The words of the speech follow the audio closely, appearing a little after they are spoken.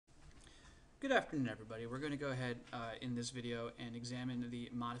Good afternoon, everybody. We're going to go ahead in this video and examine the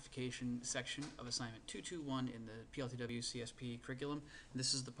modification section of assignment 221 in the PLTW CSP curriculum.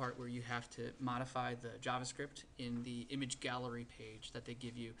 This is the part where you have to modify the JavaScript in the image gallery page that they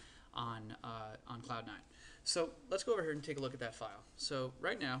give you on Cloud9. So let's go over here and take a look at that file. So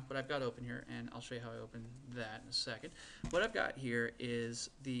right now, what I've got open here, and I'll show you how I open that in a second. What I've got here is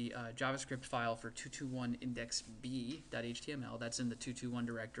the JavaScript file for 221 indexb.html. That's in the 221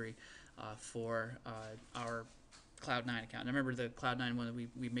 directory for our Cloud9 account. And remember the Cloud9 one,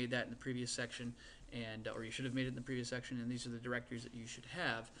 we made that in the previous section, and or you should have made it in the previous section, and these are the directories that you should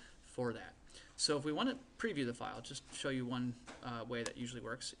have for that. So if we want to preview the file, just show you one way that usually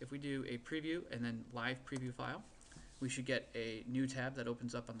works. If we do a preview and then live preview file, we should get a new tab that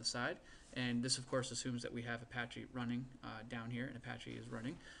opens up on the side. And this, of course, assumes that we have Apache running down here, and Apache is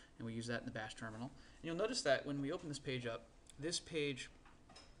running, and we use that in the bash terminal. And you'll notice that when we open this page up, this page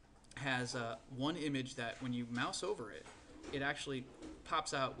has one image that when you mouse over it, it actually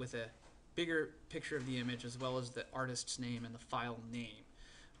pops out with a bigger picture of the image as well as the artist's name and the file name,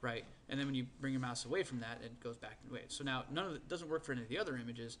 right? And then when you bring your mouse away from that, it goes back and away. So now none of it doesn't work for any of the other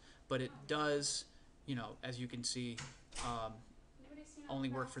images, but it does, you know, as you can see, only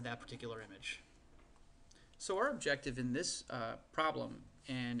work for that particular image. So our objective in this problem,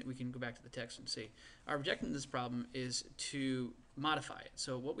 and we can go back to the text and see, our objective in this problem is to modify it.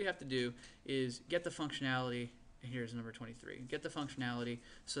 So what we have to do is get the functionality, here's number 23, get the functionality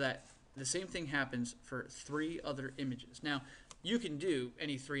so that the same thing happens for 3 other images. Now, you can do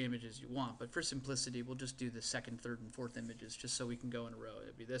any 3 images you want, but for simplicity, we'll just do the 2nd, 3rd, and 4th images just so we can go in a row.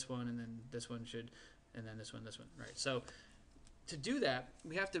 It'd be this one, and then this one should, and then this one, right? So to do that,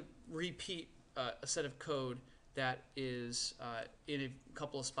 we have to repeat a set of code that is in a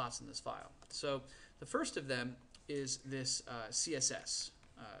couple of spots in this file. So the first of them is this CSS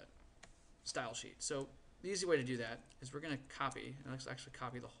style sheet. So the easy way to do that is we're going to copy, and let's actually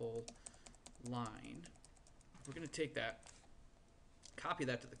copy the whole line. We're going to take that, copy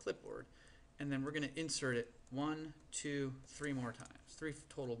that to the clipboard, and then we're going to insert it 1, 2, 3 more times, 3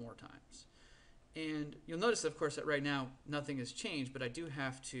 total more times. And you'll notice, of course, that right now nothing has changed, but I do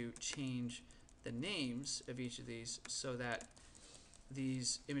have to change the names of each of these so that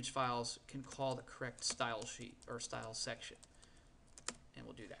these image files can call the correct style sheet or style section. And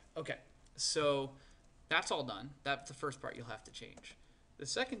we'll do that. Okay, so that's all done. That's the first part you'll have to change. The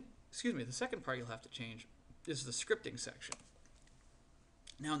second part you'll have to change is the scripting section.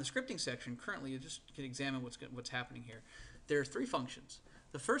 Now in the scripting section, currently you just can examine what's happening here. There are 3 functions.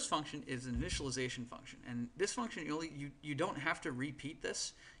 The first function is an initialization function, and this function you don't have to repeat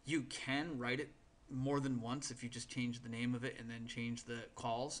this. You can write it more than once if you just change the name of it and then change the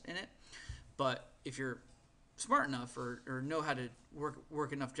calls in it. But if you're smart enough or know how to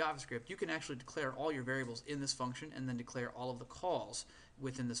work enough JavaScript, you can actually declare all your variables in this function and then declare all of the calls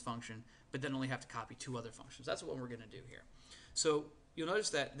within this function, but then only have to copy 2 other functions. That's what we're going to do here. So you'll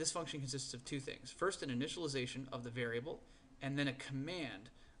notice that this function consists of 2 things. First, an initialization of the variable, and then a command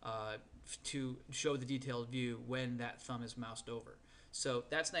to show the detailed view when that thumb is moused over. So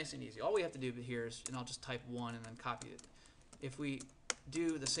that's nice and easy. All we have to do here is, and I'll just type 1 and then copy it. If we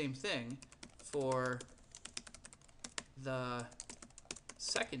do the same thing for the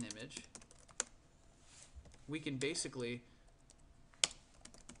second image, we can basically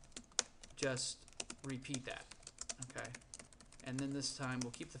just repeat that, okay? And then this time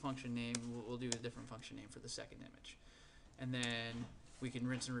we'll keep the function name, we'll do a different function name for the second image. And then we can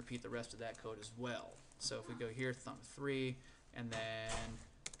rinse and repeat the rest of that code as well. So if we go here, thumb 3, and then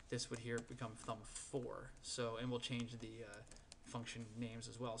this would here become thumb 4. So, and we'll change the function names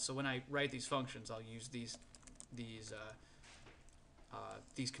as well. So when I write these functions, I'll use these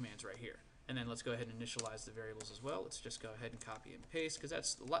commands right here. And then let's go ahead and initialize the variables as well. Let's just go ahead and copy and paste, because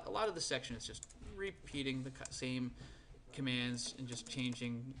that's a lot of the section is just repeating the same commands and just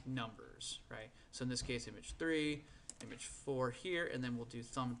changing numbers, right? So in this case, image 3, image 4 here, and then we'll do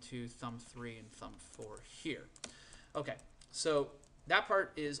thumb 2, thumb 3, and thumb 4 here. Okay, so that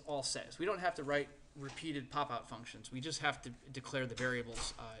part is all set. So we don't have to write repeated pop-out functions. We just have to declare the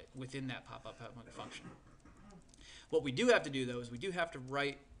variables within that pop-out function. What we do have to do, though, is we do have to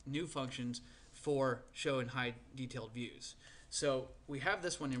write new functions for show and hide detailed views. So we have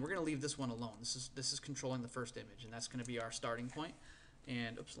this one, and we're going to leave this one alone. This is controlling the first image, and that's going to be our starting point.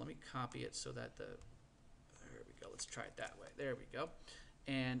 And oops, let me copy it so that there we go. Let's try it that way. There we go.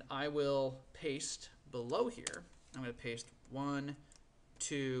 And I will paste below here. I'm going to paste 1,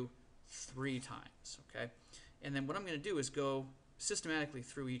 2, 3 times. Okay, and then what I'm going to do is go systematically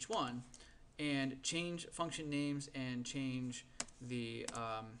through each one and change function names and change the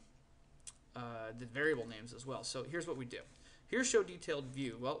the variable names as well. So here's what we do. Here's show detailed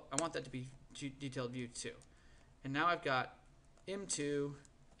view. Well, I want that to be detailed view 2. And now I've got im2,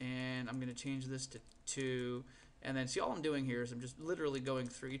 and I'm going to change this to 2. And then see, all I'm doing here is I'm just literally going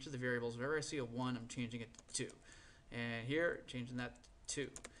through each of the variables. Whenever I see a 1, I'm changing it to 2. And here, changing that to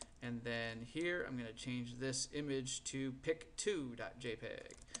 2. And then here, I'm going to change this image to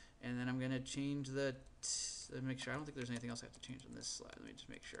pic2.jpg. And then I'm going to change the, let me make sure, I don't think there's anything else I have to change on this slide. Let me just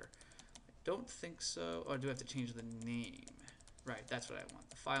make sure. I don't think so. Oh, I do have to change the name. Right, that's what I want.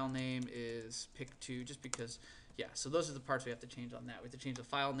 The file name is pic2, just because, yeah, so those are the parts we have to change on that. We have to change the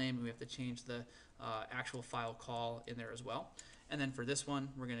file name, and we have to change the actual file call in there as well. And then for this one,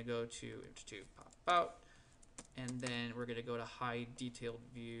 we're going to go to image2 pop out, and then we're going to go to high detailed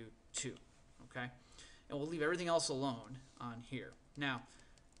view 2, okay? And we'll leave everything else alone on here. Now,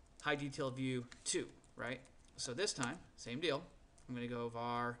 high detailed view 2, right? So this time, same deal. I'm going to go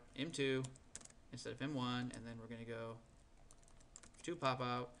var im2 instead of im1, and then we're going to go 2 pop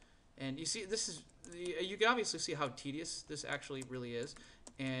out. And you see, this is, you can obviously see how tedious this actually really is.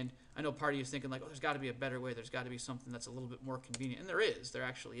 And I know part of you is thinking like, oh, there's got to be a better way. There's got to be something that's a little bit more convenient. And there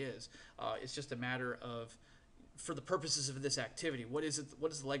actually is. It's just a matter of, for the purposes of this activity, what is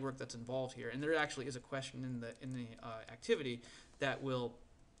the legwork that's involved here? And there actually is a question in the activity that will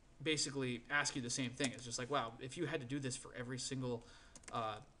basically ask you the same thing. It's just like, wow, if you had to do this for every single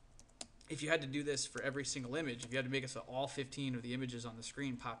image, if you had to make it so all 15 of the images on the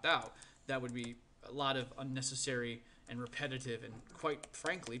screen popped out, that would be a lot of unnecessary and repetitive and, quite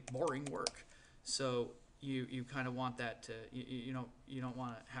frankly, boring work. So you kind of want that to, you don't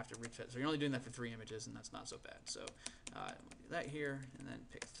want to have to reach that. So you're only doing that for 3 images, and that's not so bad. So we'll do that here, and then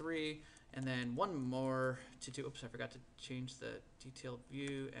pick 3, and then one more to do. Oops, I forgot to change the detailed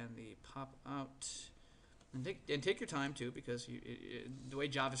view and the pop out. And take your time too, because the way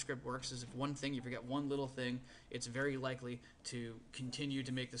JavaScript works is if one thing, you forget one little thing, it's very likely to continue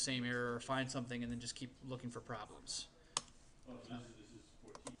to make the same error or find something and then just keep looking for problems. Oh, this is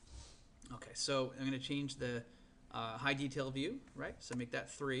 14. Okay, so I'm going to change the high detail view, right? So make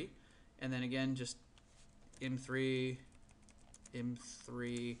that 3, and then again just im3.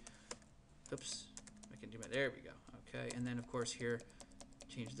 Oops, I can do my. There we go. Okay, and then of course here,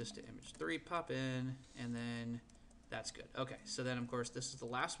 change this to image 3, pop in, and then that's good. Okay, so then of course this is the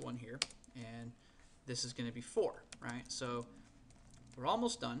last one here, and this is going to be 4, right? So we're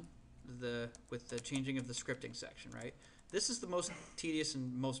almost done with the changing of the scripting section, right? This is the most tedious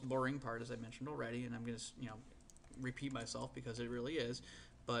and most boring part, as I mentioned already, and I'm going to repeat myself because it really is,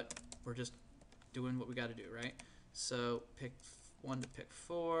 but we're just doing what we got to do, right? So pick 1 to pick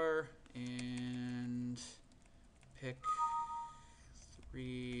 4, and pick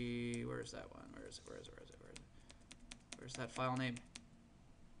 3. Where's that one? Where is it? Where's that file name?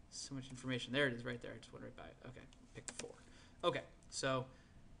 So much information. There it is, right there. I just went right by it. Okay, pick 4. Okay, so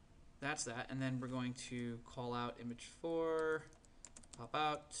that's that, and then we're going to call out image 4, pop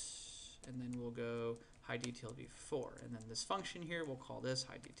out, and then we'll go high detail view 4, and then this function here, we'll call this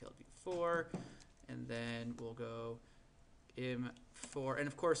high detail view 4, and then we'll go im4, and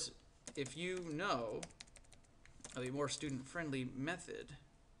of course, if you know a more student-friendly method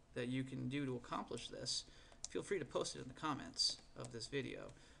that you can do to accomplish this, feel free to post it in the comments of this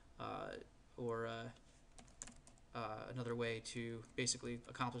video, or another way to basically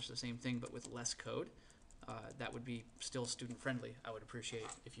accomplish the same thing but with less code. That would be still student-friendly. I would appreciate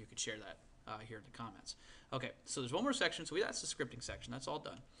if you could share that here in the comments. Okay, so there's one more section. So that's the scripting section. That's all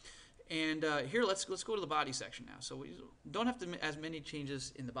done. And here, let's go to the body section now. So we don't have to as many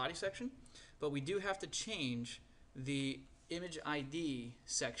changes in the body section, but we do have to change the image ID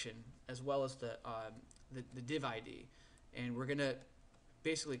section as well as the div ID. And we're going to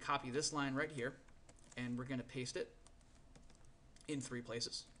basically copy this line right here, and we're going to paste it in 3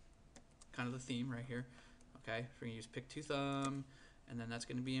 places. Kind of the theme right here. Okay, we're going to use pic2 thumb, and then that's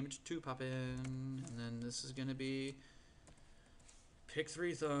going to be image 2 pop in, and then this is going to be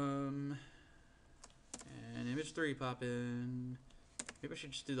pic3 thumb, and image 3 pop in. Maybe I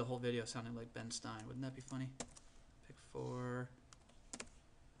should just do the whole video sounding like Ben Stein. Wouldn't that be funny? Pic 4,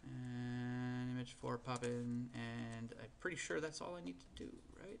 and image 4 pop in, and I'm pretty sure that's all I need to do,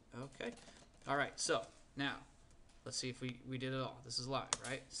 right? Okay. All right, so now let's see if we did it all. This is live,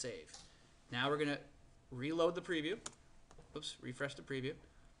 right? Save. Now we're going to reload the preview. Oops, refresh the preview,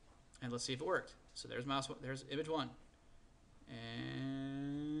 and let's see if it worked. So there's there's image 1.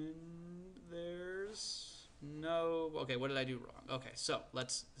 And there's no, okay, what did I do wrong? Okay, so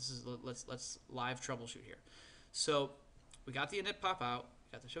let's live troubleshoot here. So we got the init pop out,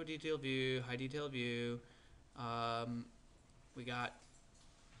 got the show detailed view, high detailed view, we got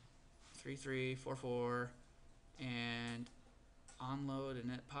 3344 and onload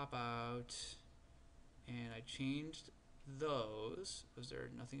and it pop out, and I changed those. Was there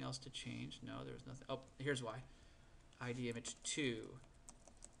nothing else to change? No, there was nothing. Oh, here's why. ID image 2,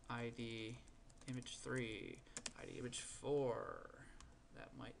 ID image 3, ID image 4. That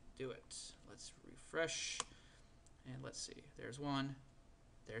might do it. Let's refresh, and let's see. There's 1,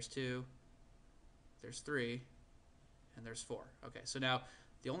 there's 2, there's 3, and there's 4. Okay, so now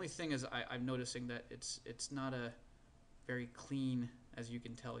the only thing is I'm noticing that it's not a very clean, as you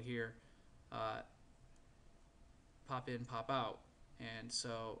can tell here, pop in, pop out, and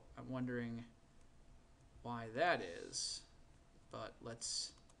so I'm wondering why that is. But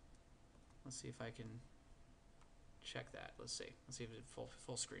let's see if I can check that. Let's see if it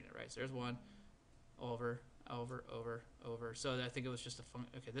full screen it, right? So there's 1, over. So I think it was just a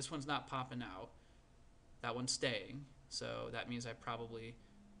okay, this one's not popping out. That one's staying. So that means I probably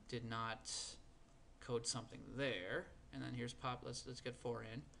did not code something there. And then here's pop. Let's get 4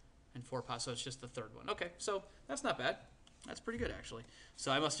 in, and 4 pop. So it's just the third one. Okay, so that's not bad. That's pretty good actually.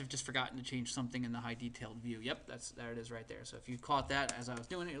 So I must have just forgotten to change something in the high detailed view. Yep, there it is right there. So if you caught that as I was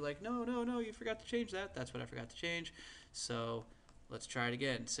doing it, you're like, no, you forgot to change that. That's what I forgot to change. So let's try it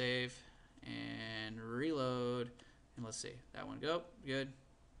again. Save and reload. And let's see. That one go. Good.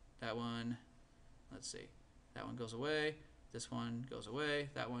 That one. Let's see. That one goes away. This one goes away.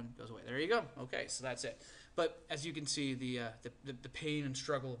 That one goes away. There you go. Okay, so that's it. But as you can see, the pain and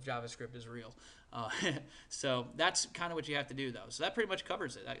struggle of JavaScript is real. So that's kind of what you have to do, though. So that pretty much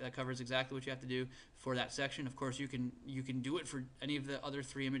covers it. That covers exactly what you have to do for that section. Of course, you can do it for any of the other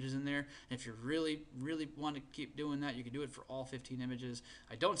 3 images in there. And if you really want to keep doing that, you can do it for all 15 images.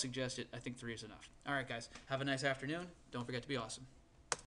 I don't suggest it. I think 3 is enough. All right, guys. Have a nice afternoon. Don't forget to be awesome.